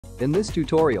In this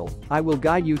tutorial, I will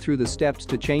guide you through the steps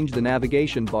to change the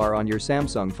navigation bar on your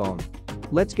Samsung phone.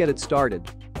 Let's get it started.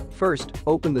 First,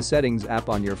 open the Settings app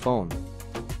on your phone.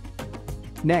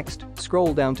 Next,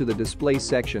 scroll down to the Display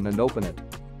section and open it.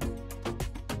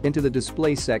 Into the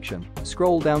Display section,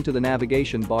 scroll down to the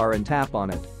navigation bar and tap on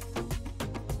it.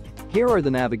 Here are the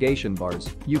navigation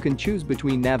bars. You can choose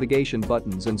between navigation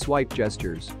buttons and swipe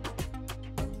gestures.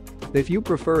 If you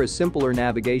prefer a simpler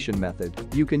navigation method,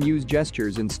 you can use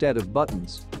gestures instead of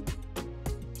buttons.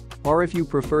 Or if you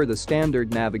prefer the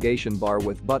standard navigation bar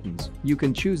with buttons, you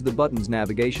can choose the buttons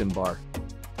navigation bar.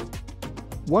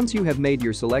 Once you have made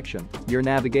your selection, your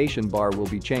navigation bar will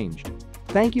be changed.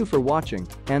 Thank you for watching,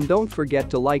 and don't forget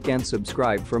to like and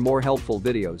subscribe for more helpful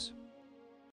videos.